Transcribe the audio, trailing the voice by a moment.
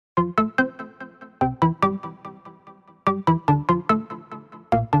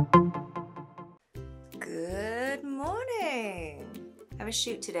a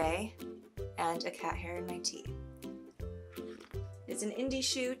shoot today and a cat hair in my tea. It's an indie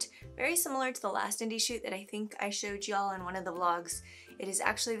shoot, very similar to the last indie shoot that I think I showed y'all in one of the vlogs. It is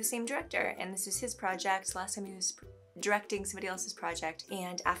actually the same director, and this is his project. Last time he was directing somebody else's project,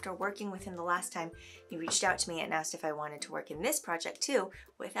 and after working with him the last time, he reached out to me and asked if I wanted to work in this project too,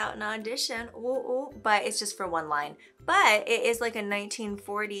 without an audition. But it's just for one line. But it is like a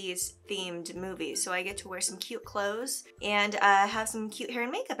 1940s themed movie, so I get to wear some cute clothes and have some cute hair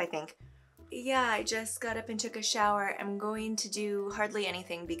and makeup, I think. Yeah, I just got up and took a shower. I'm going to do hardly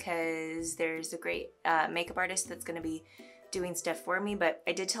anything because there's a great makeup artist that's going to be doing stuff for me, but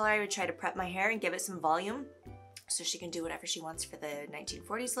I did tell her I would try to prep my hair and give it some volume so she can do whatever she wants for the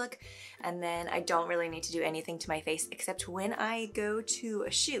 1940s look. And then I don't really need to do anything to my face except when I go to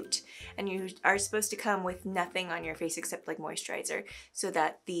a shoot. And you are supposed to come with nothing on your face except like moisturizer so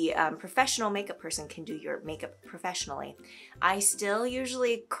that the professional makeup person can do your makeup professionally. I still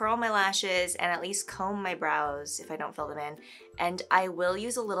usually curl my lashes and at least comb my brows if I don't fill them in. And I will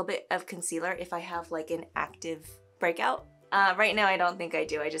use a little bit of concealer if I have like an active breakout. Right now I don't think I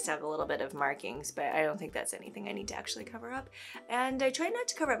do, I just have a little bit of markings, but I don't think that's anything I need to actually cover up. And I try not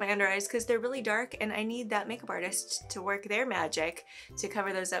to cover up my under eyes because they're really dark and I need that makeup artist to work their magic to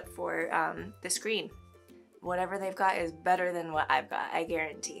cover those up for the screen. Whatever they've got is better than what I've got, I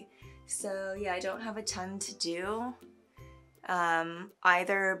guarantee. So yeah, I don't have a ton to do,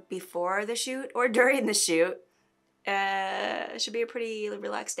 either before the shoot or during the shoot. It should be a pretty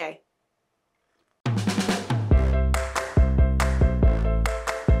relaxed day.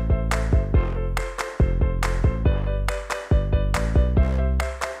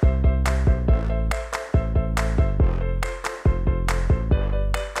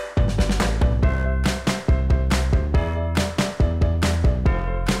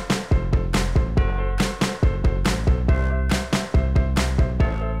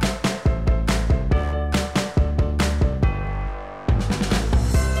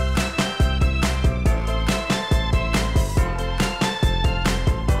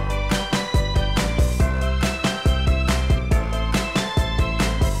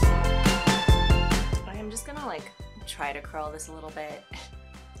 Try to curl this a little bit.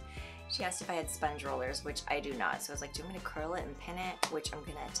 She asked if I had sponge rollers, which I do not. So I was like, do you want me to curl it and pin it? Which I'm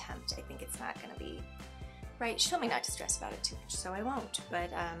gonna attempt. I think it's not gonna be right. She told me not to stress about it too much, so I won't.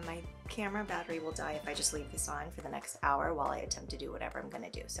 But my camera battery will die if I just leave this on for the next hour while I attempt to do whatever I'm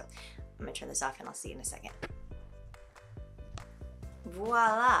gonna do. So I'm gonna turn this off and I'll see you in a second.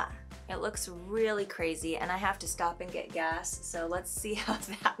 Voila! It looks really crazy and I have to stop and get gas. So let's see how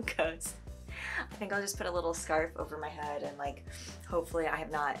that goes. I think I'll just put a little scarf over my head and like, hopefully I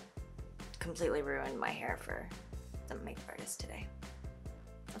have not completely ruined my hair for the makeup artist today.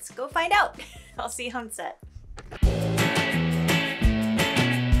 Let's go find out. I'll see you on set.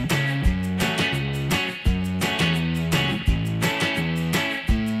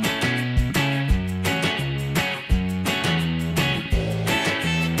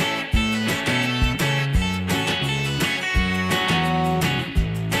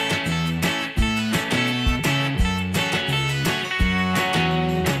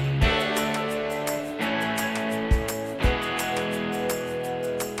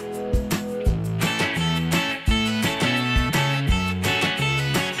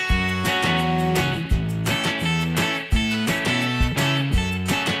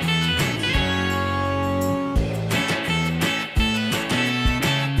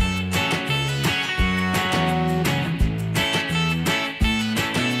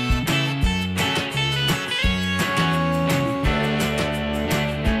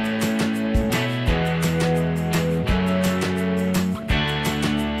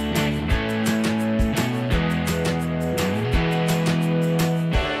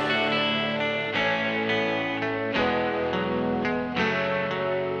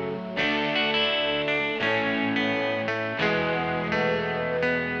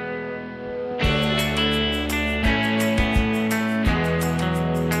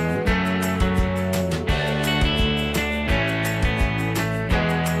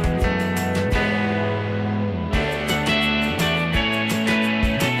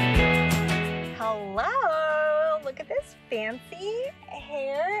 Fancy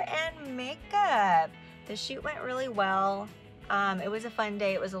hair and makeup. The shoot went really well. It was a fun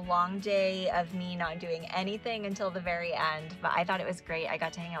day. It was a long day of me not doing anything until the very end, but I thought it was great. I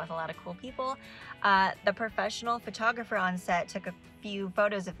got to hang out with a lot of cool people. The professional photographer on set took a few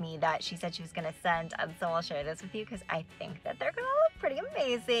photos of me that she said she was gonna send, and so I'll share this with you because I think that they're gonna look pretty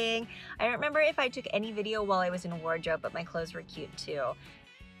amazing. I don't remember if I took any video while I was in wardrobe, but my clothes were cute too.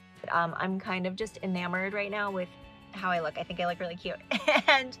 I'm kind of just enamored right now with how I look. I think I look really cute.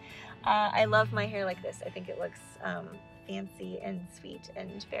 And I love my hair like this. I think it looks fancy and sweet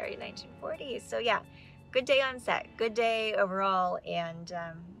and very 1940s. So yeah, good day on set, good day overall, and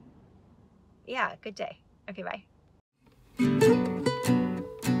yeah, good day. Okay, bye.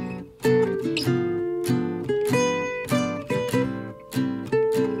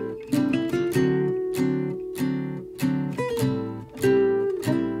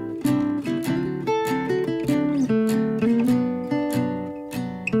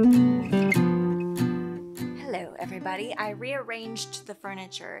 I rearranged the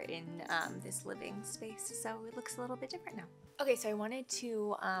furniture in this living space, so it looks a little bit different now. Okay, so I wanted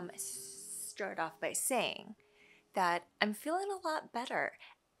to start off by saying that I'm feeling a lot better,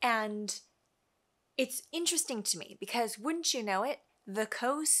 and it's interesting to me because, wouldn't you know it, the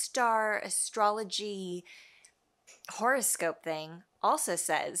co-star astrology horoscope thing also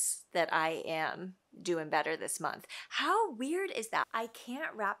says that I am doing better this month. How weird is that? I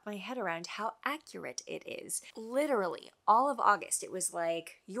can't wrap my head around how accurate it is. Literally, all of August, it was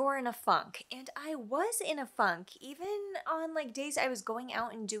like, you're in a funk. And I was in a funk. Even on like days I was going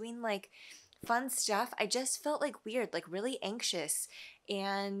out and doing like fun stuff, I just felt like weird, like really anxious.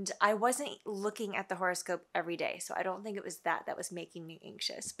 And I wasn't looking at the horoscope every day. So I don't think it was that was making me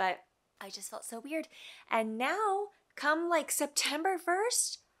anxious. But I just felt so weird. And now, come like September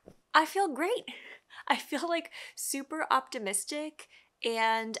 1st, I feel great. I feel like super optimistic,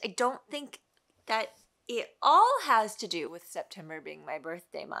 and I don't think that it all has to do with September being my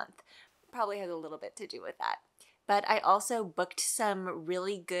birthday month. Probably has a little bit to do with that. But I also booked some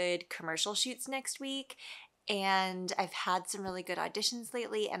really good commercial shoots next week, and I've had some really good auditions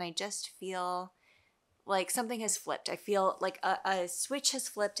lately, and I just feel like something has flipped. I feel like a switch has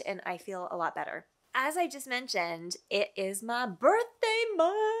flipped, and I feel a lot better. As I just mentioned, it is my birthday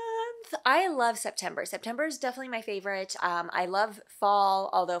month. I love September. September is definitely my favorite. I love fall,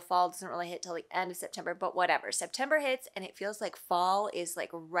 although fall doesn't really hit till the end of September, but whatever. September hits and it feels like fall is like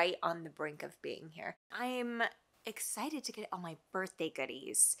right on the brink of being here. I'm excited to get all my birthday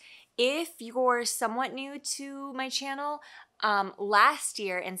goodies. If you're somewhat new to my channel, last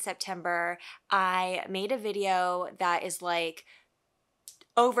year in September, I made a video that is like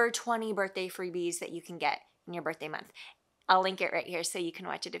over 20 birthday freebies that you can get in your birthday month. I'll link it right here so you can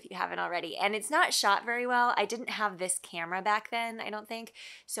watch it if you haven't already. And it's not shot very well. I didn't have this camera back then, I don't think.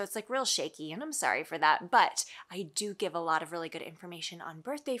 So it's like real shaky, and I'm sorry for that. But I do give a lot of really good information on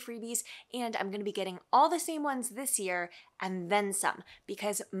birthday freebies, and I'm going to be getting all the same ones this year and then some,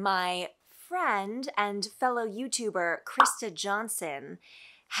 because my friend and fellow YouTuber Krista Johnson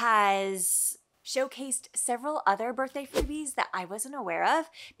has showcased several other birthday freebies that I wasn't aware of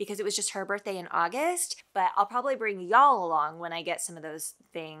because it was just her birthday in August, but I'll probably bring y'all along when I get some of those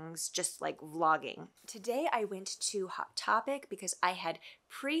things, just like vlogging. Today I went to Hot Topic because I had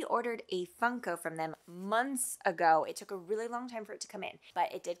pre-ordered a Funko from them months ago. It took a really long time for it to come in,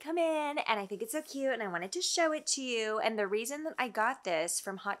 but it did come in, and I think it's so cute, and I wanted to show it to you. And the reason that I got this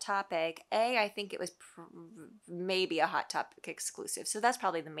from Hot Topic, I think it was maybe a Hot Topic exclusive, so that's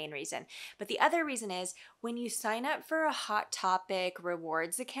probably the main reason. But the other reason is when you sign up for a Hot Topic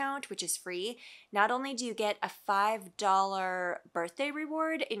rewards account, which is free, not only do you get a $5 birthday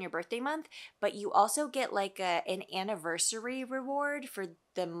reward in your birthday month, but you also get like an anniversary reward for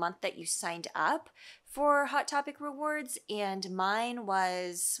the month that you signed up for Hot Topic rewards. And mine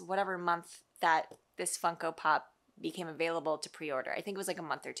was whatever month that this Funko Pop became available to pre-order. I think it was like a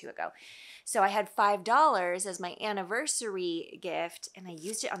month or two ago. So I had $5 as my anniversary gift, and I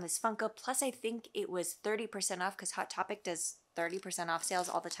used it on this Funko. Plus, I think it was 30% off because Hot Topic does 30% off sales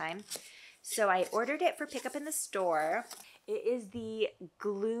all the time. So I ordered it for pickup in the store. It is the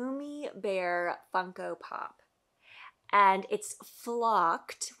Gloomy Bear Funko Pop. And it's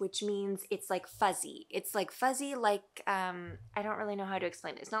flocked, which means it's like fuzzy. It's like fuzzy, like, I don't really know how to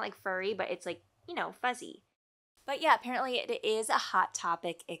explain it. It's not like furry, but it's like, you know, fuzzy. But yeah, apparently it is a Hot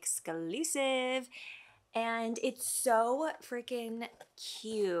Topic exclusive. And it's so freaking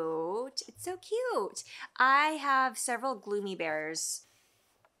cute. It's so cute. I have several Gloomy Bears.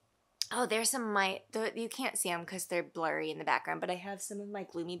 Oh, there's some of my, you can't see them because they're blurry in the background, but I have some of my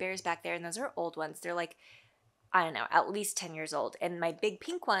Gloomy Bears back there, and those are old ones. They're like, I don't know, at least 10 years old. And my big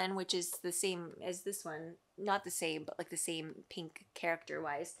pink one, which is the same as this one, not the same, but like the same pink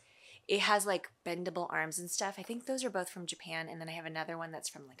character-wise, it has like bendable arms and stuff. I think those are both from Japan. And then I have another one that's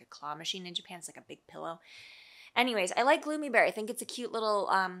from like a claw machine in Japan. It's like a big pillow. Anyways, I like Gloomy Bear. I think it's a cute little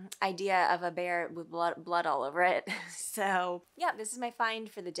idea of a bear with blood all over it. So yeah, this is my find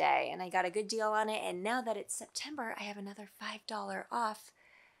for the day, and I got a good deal on it. And now that it's September, I have another $5 off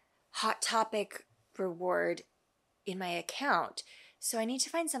Hot Topic reward in my account. So I need to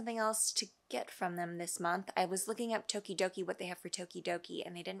find something else to get from them this month. I was looking up Tokidoki, what they have for Tokidoki,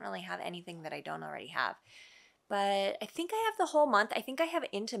 and they didn't really have anything that I don't already have. But I think I have the whole month. I think I have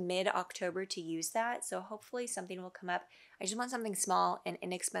into mid-October to use that, so hopefully something will come up. I just want something small and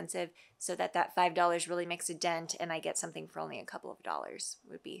inexpensive so that that $5 really makes a dent and I get something for only a couple of dollars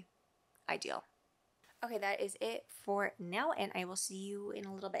would be ideal. Okay, that is it for now, and I will see you in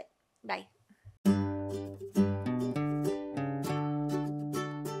a little bit. Bye.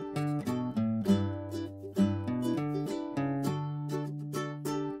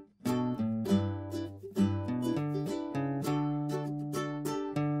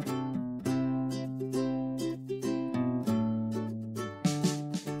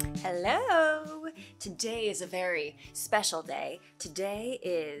 Hello! Today is a very special day. Today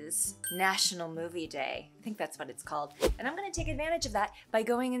is National Movie Day. I think that's what it's called. And I'm gonna take advantage of that by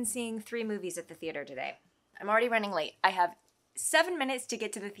going and seeing 3 movies at the theater today. I'm already running late. I have 7 minutes to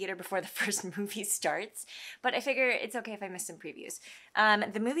get to the theater before the first movie starts, but I figure it's okay if I miss some previews.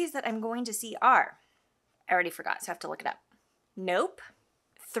 The movies that I'm going to see are, I already forgot, so I have to look it up. Nope,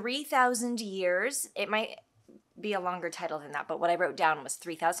 3,000 Years. It might be a longer title than that, but what I wrote down was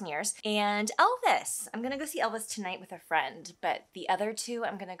 3,000 Years. And Elvis. I'm gonna go see Elvis tonight with a friend, but the other 2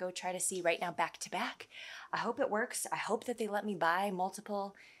 I'm gonna go try to see right now back to back. I hope it works. I hope that they let me buy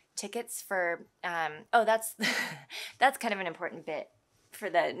multiple tickets for, oh, that's, that's kind of an important bit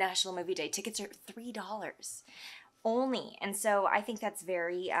for the National Movie Day. Tickets are $3 only. And so I think that's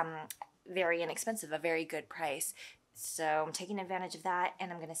very, very inexpensive, a very good price. So I'm taking advantage of that,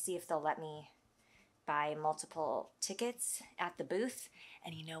 and I'm gonna see if they'll let me buy multiple tickets at the booth.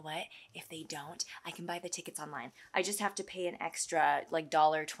 And you know what? If they don't, I can buy the tickets online. I just have to pay an extra like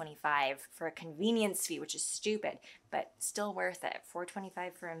 $1.25 for a convenience fee, which is stupid, but still worth it.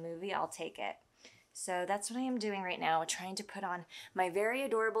 $4.25 for a movie, I'll take it. So that's what I am doing right now, trying to put on my very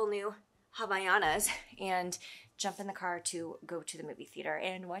adorable new Havaianas and jump in the car to go to the movie theater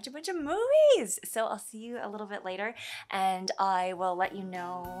and watch a bunch of movies. So I'll see you a little bit later, and I will let you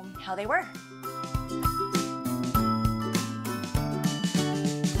know how they were.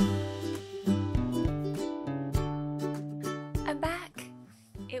 I'm back.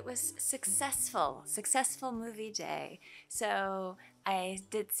 It was successful movie day. So I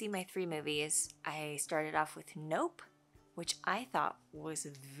did see my 3 movies. I started off with Nope, which I thought was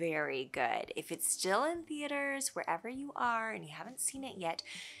very good. If it's still in theaters, wherever you are, and you haven't seen it yet,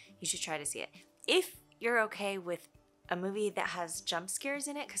 you should try to see it. If you're okay with a movie that has jump scares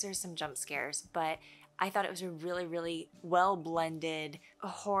in it, because there's some jump scares, but I thought it was a really, really well-blended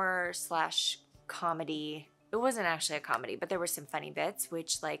horror / comedy. It wasn't actually a comedy, but there were some funny bits,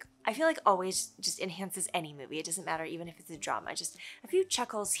 which like I feel like always just enhances any movie. It doesn't matter even if it's a drama. Just a few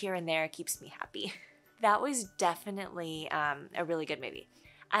chuckles here and there keeps me happy. That was definitely a really good movie.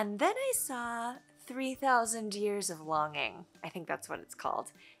 And then I saw 3,000 Years of Longing. I think that's what it's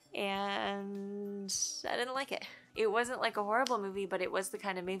called. And I didn't like it. It wasn't like a horrible movie, but it was the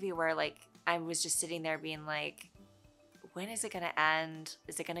kind of movie where like I was just sitting there being like, when is it gonna end?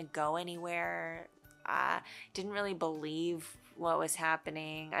 Is it gonna go anywhere? Didn't really believe what was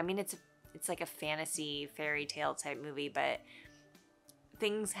happening. I mean, it's like a fantasy fairy tale type movie, but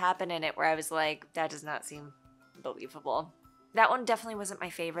things happen in it where I was like, that does not seem believable. That one definitely wasn't my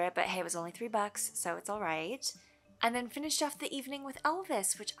favorite, but hey, it was only $3, so it's all right. And then finished off the evening with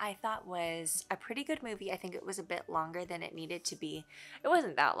Elvis, which I thought was a pretty good movie. I think it was a bit longer than it needed to be. It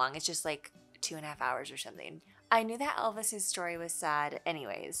wasn't that long. It's just like 2.5 hours or something. I knew that Elvis's story was sad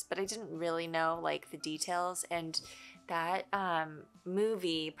anyways, but I didn't really know like the details, and that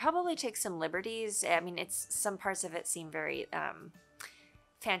movie probably takes some liberties. I mean, some parts of it seem very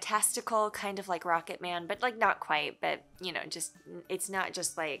fantastical, kind of like Rocket Man, but like not quite, but you know, just it's not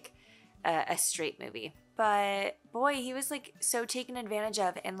just like a straight movie. But boy, he was like so taken advantage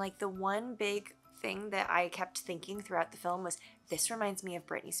of, and like the one big thing that I kept thinking throughout the film was, this reminds me of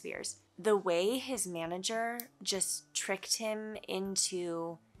Britney Spears. The way his manager just tricked him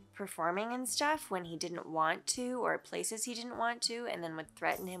into performing and stuff when he didn't want to, or places he didn't want to, and then would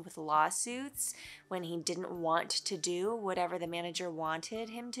threaten him with lawsuits when he didn't want to do whatever the manager wanted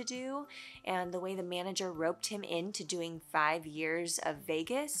him to do, and the way the manager roped him into doing 5 years of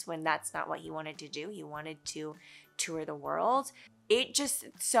Vegas when that's not what he wanted to do. He wanted to tour the world. It just,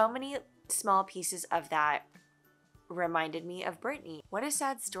 so many small pieces of that reminded me of Britney. What a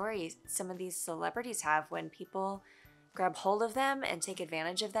sad story some of these celebrities have when people grab hold of them and take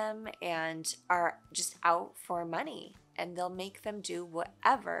advantage of them and are just out for money, and they'll make them do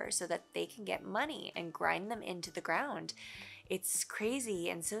whatever so that they can get money and grind them into the ground. It's crazy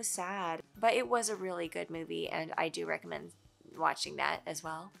and so sad, but it was a really good movie, and I do recommend watching that as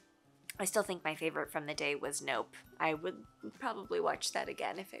well. I still think my favorite from the day was Nope. I would probably watch that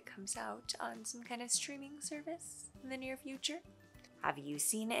again if it comes out on some kind of streaming service in the near future. Have you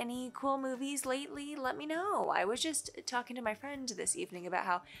seen any cool movies lately? Let me know. I was just talking to my friend this evening about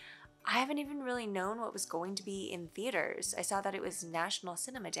how I haven't even really known what was going to be in theaters. I saw that it was National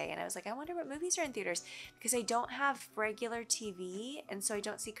Cinema Day, and I was like, I wonder what movies are in theaters, because I don't have regular TV, and so I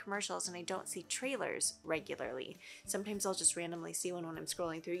don't see commercials and I don't see trailers regularly. Sometimes I'll just randomly see one when I'm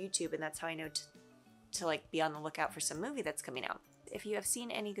scrolling through YouTube, and that's how I know to like be on the lookout for some movie that's coming out. If you have seen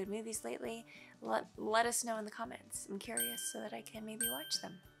any good movies lately, let us know in the comments. I'm curious so that I can maybe watch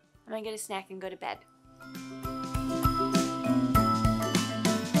them. I'm gonna get a snack and go to bed.